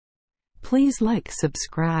Please like,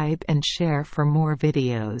 subscribe and share for more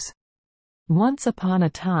videos. Once upon a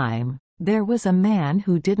time, there was a man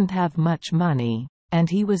who didn't have much money, and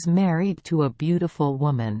he was married to a beautiful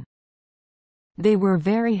woman. They were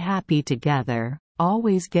very happy together,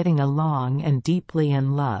 always getting along and deeply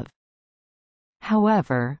in love.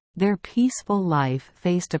 However, their peaceful life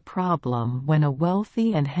faced a problem when a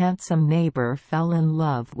wealthy and handsome neighbor fell in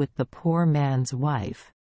love with the poor man's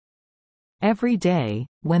wife. Every day,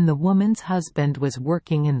 when the woman's husband was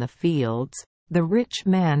working in the fields, the rich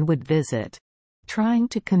man would visit, trying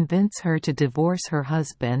to convince her to divorce her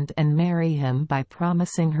husband and marry him by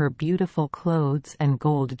promising her beautiful clothes and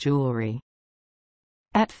gold jewelry.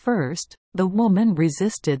 At first, the woman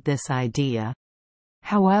resisted this idea.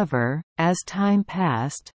 However, as time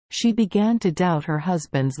passed, she began to doubt her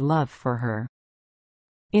husband's love for her.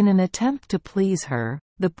 In an attempt to please her,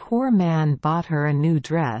 the poor man bought her a new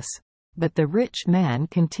dress, but the rich man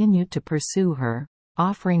continued to pursue her,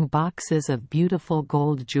 offering boxes of beautiful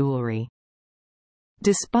gold jewelry.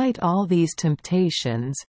 Despite all these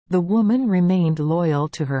temptations, the woman remained loyal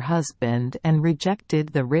to her husband and rejected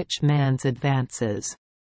the rich man's advances.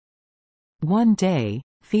 One day,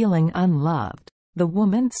 feeling unloved, the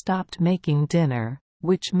woman stopped making dinner,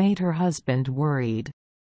 which made her husband worried.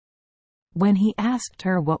 When he asked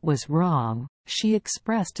her what was wrong, she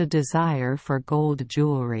expressed a desire for gold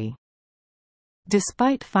jewelry.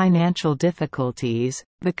 Despite financial difficulties,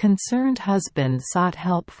 the concerned husband sought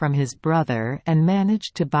help from his brother and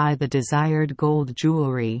managed to buy the desired gold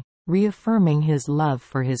jewelry, reaffirming his love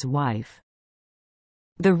for his wife.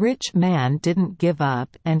 The rich man didn't give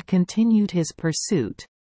up and continued his pursuit,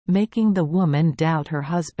 making the woman doubt her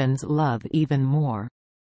husband's love even more.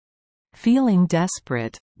 Feeling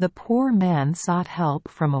desperate, the poor man sought help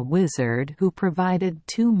from a wizard who provided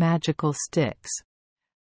 2 magical sticks,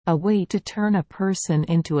 a way to turn a person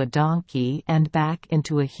into a donkey and back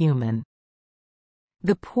into a human.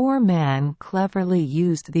 The poor man cleverly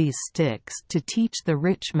used these sticks to teach the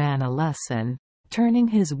rich man a lesson, turning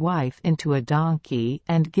his wife into a donkey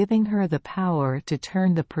and giving her the power to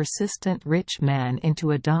turn the persistent rich man into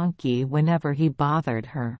a donkey whenever he bothered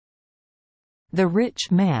her. The rich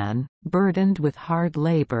man, burdened with hard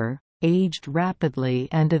labor, aged rapidly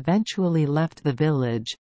and eventually left the village,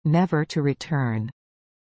 never to return.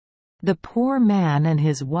 The poor man and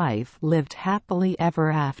his wife lived happily ever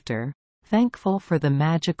after, thankful for the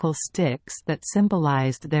magical sticks that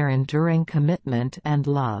symbolized their enduring commitment and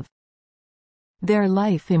love. Their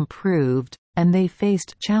life improved, and they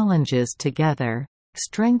faced challenges together,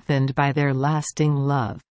 strengthened by their lasting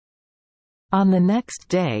love. On the next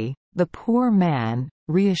day, the poor man,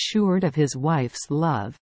 reassured of his wife's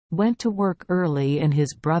love, went to work early in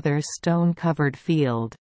his brother's stone-covered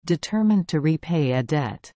field, determined to repay a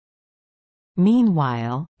debt.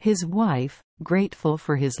 Meanwhile, his wife, grateful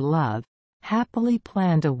for his love, happily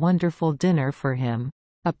planned a wonderful dinner for him,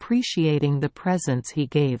 appreciating the presents he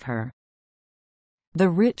gave her. The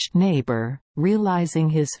rich neighbor, realizing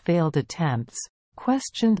his failed attempts,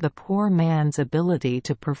 questioned the poor man's ability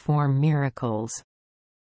to perform miracles.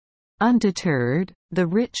 Undeterred, the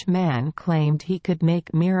rich man claimed he could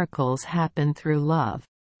make miracles happen through love,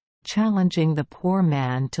 challenging the poor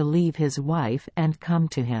man to leave his wife and come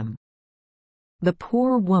to him. The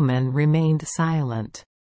poor woman remained silent.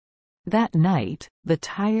 That night, the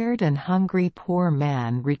tired and hungry poor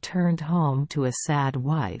man returned home to a sad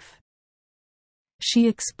wife. She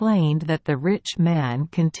explained that the rich man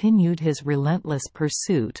continued his relentless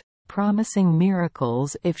pursuit, promising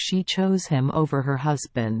miracles if she chose him over her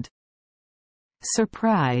husband.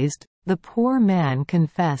 Surprised, the poor man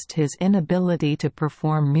confessed his inability to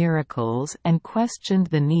perform miracles and questioned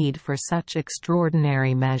the need for such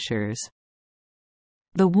extraordinary measures.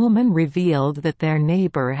 The woman revealed that their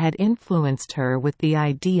neighbor had influenced her with the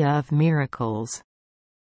idea of miracles.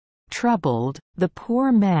 Troubled, the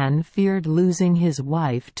poor man feared losing his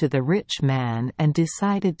wife to the rich man and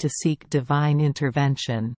decided to seek divine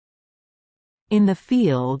intervention. In the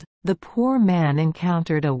field, the poor man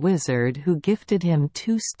encountered a wizard who gifted him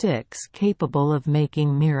 2 sticks capable of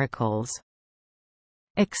making miracles.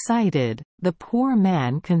 Excited, the poor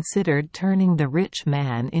man considered turning the rich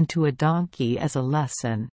man into a donkey as a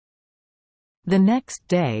lesson. The next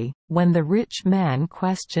day, when the rich man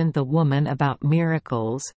questioned the woman about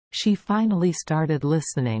miracles, she finally started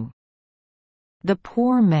listening. The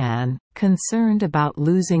poor man, concerned about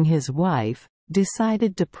losing his wife,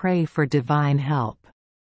 decided to pray for divine help.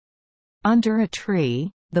 Under a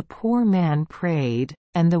tree, the poor man prayed,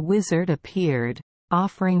 and the wizard appeared,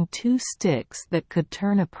 offering 2 sticks that could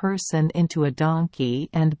turn a person into a donkey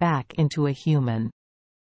and back into a human.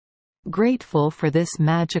 Grateful for this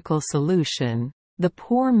magical solution, the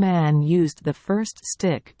poor man used the first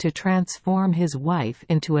stick to transform his wife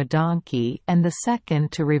into a donkey and the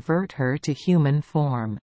second to revert her to human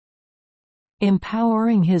form.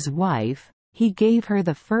 Empowering his wife, he gave her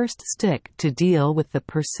the first stick to deal with the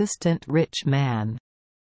persistent rich man.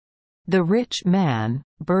 The rich man,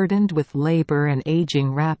 burdened with labor and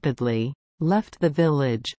aging rapidly, left the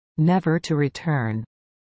village, never to return.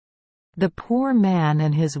 The poor man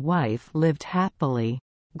and his wife lived happily,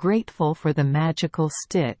 grateful for the magical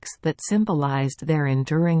sticks that symbolized their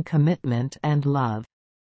enduring commitment and love.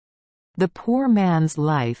 The poor man's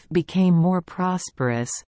life became more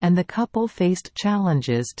prosperous, and the couple faced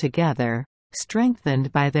challenges together,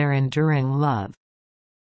 strengthened by their enduring love.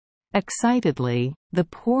 Excitedly, the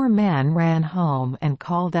poor man ran home and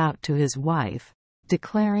called out to his wife,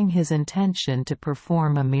 declaring his intention to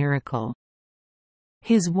perform a miracle.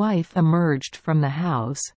 His wife emerged from the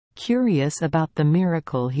house, curious about the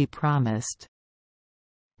miracle he promised.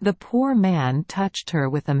 The poor man touched her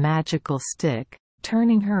with a magical stick,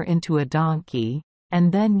 turning her into a donkey,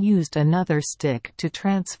 and then used another stick to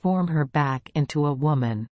transform her back into a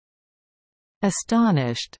woman.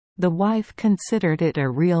 Astonished, the wife considered it a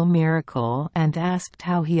real miracle and asked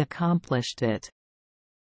how he accomplished it.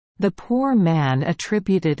 The poor man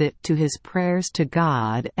attributed it to his prayers to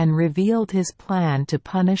God and revealed his plan to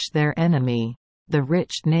punish their enemy, the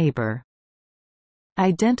rich neighbor.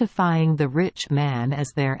 Identifying the rich man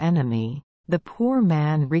as their enemy, the poor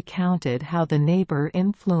man recounted how the neighbor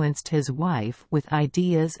influenced his wife with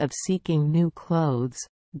ideas of seeking new clothes,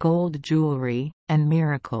 gold jewelry, and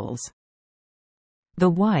miracles.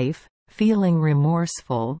 The wife, feeling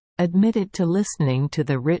remorseful, admitted to listening to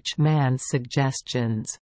the rich man's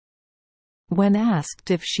suggestions. When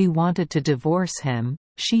asked if she wanted to divorce him,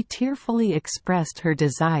 she tearfully expressed her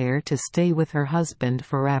desire to stay with her husband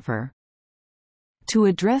forever. To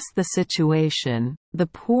address the situation, the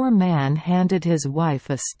poor man handed his wife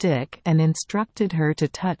a stick and instructed her to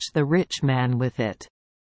touch the rich man with it.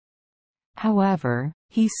 However,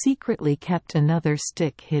 he secretly kept another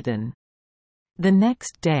stick hidden. The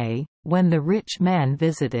next day, when the rich man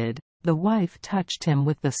visited, the wife touched him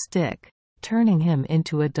with the stick, turning him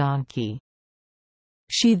into a donkey.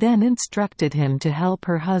 She then instructed him to help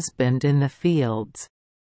her husband in the fields.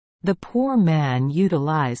 The poor man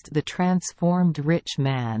utilized the transformed rich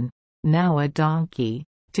man, now a donkey,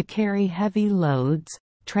 to carry heavy loads,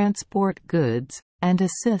 transport goods, and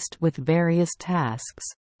assist with various tasks,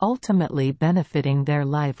 ultimately benefiting their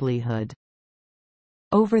livelihood.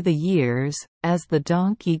 Over the years, as the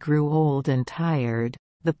donkey grew old and tired,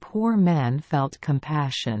 the poor man felt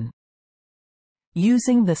compassion.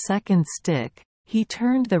 Using the second stick, he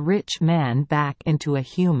turned the rich man back into a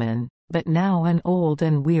human, but now an old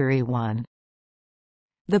and weary one.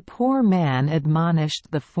 The poor man admonished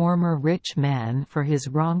the former rich man for his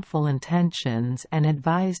wrongful intentions and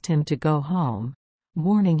advised him to go home,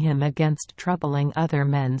 warning him against troubling other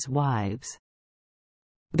men's wives.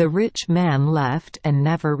 The rich man left and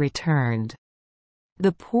never returned.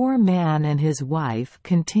 The poor man and his wife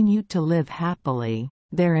continued to live happily,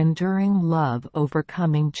 their enduring love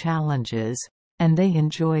overcoming challenges, and they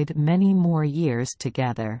enjoyed many more years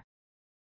together.